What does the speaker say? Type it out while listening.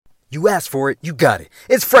You asked for it, you got it.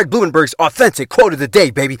 It's Fred Blumenberg's authentic quote of the day,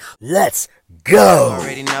 baby. Let's go. You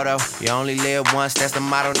already know though, you only live once, that's the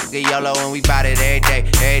motto, nigga, YOLO, and we bout it every day,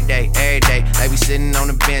 every day, every day. Like we sitting on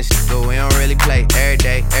the bench, but we don't really play every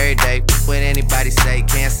day, every day. What anybody say,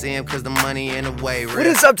 can't see him cause the money in the way. What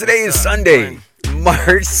is up? Today is Sunday,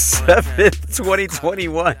 March 7th,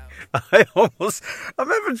 2021. I'm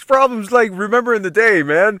having problems like remembering the day,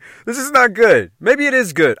 man. This is not good. Maybe it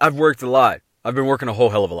is good. I've worked a lot. I've been working a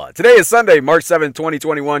whole hell of a lot. Today is Sunday, March 7th,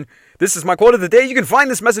 2021. This is my quote of the day. You can find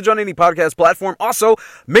this message on any podcast platform. Also,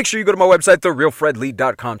 make sure you go to my website,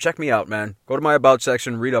 therealfredlee.com. Check me out, man. Go to my About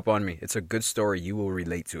section, read up on me. It's a good story. You will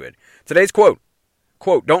relate to it. Today's quote,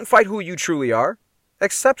 don't fight who you truly are.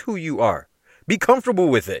 Accept who you are. Be comfortable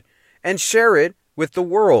with it and share it with the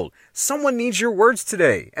world. Someone needs your words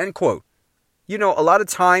today, end quote. You know, a lot of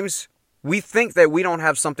times we think that we don't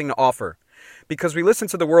have something to offer because we listen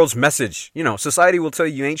to the world's message. You know, society will tell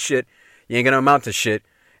you ain't shit, you ain't gonna amount to shit,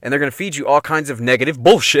 and they're gonna feed you all kinds of negative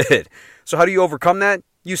bullshit. So how do you overcome that?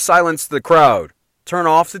 You silence the crowd. Turn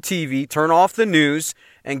off the TV, turn off the news,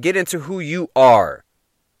 and get into who you are.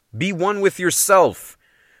 Be one with yourself.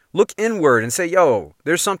 Look inward and say, yo,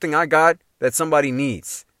 there's something I got that somebody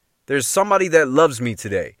needs. There's somebody that loves me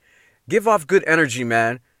today. Give off good energy,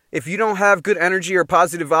 man. If you don't have good energy or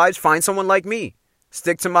positive vibes, find someone like me.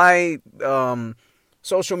 Stick to my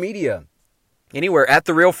social media. Anywhere, at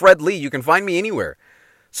The Real Fred Lee. You can find me anywhere.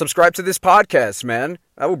 Subscribe to this podcast, man.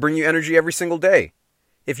 I will bring you energy every single day.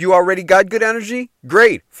 If you already got good energy,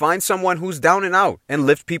 great. Find someone who's down and out and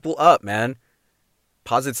lift people up, man.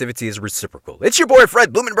 Positivity is reciprocal. It's your boy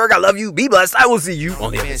Fred Blumenberg. I love you. Be blessed. I will see you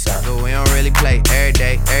on the other side. But we don't really play every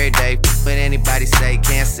day, every day. What anybody say,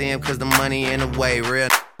 can't see him cause the money in the way. Real,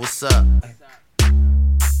 what's up?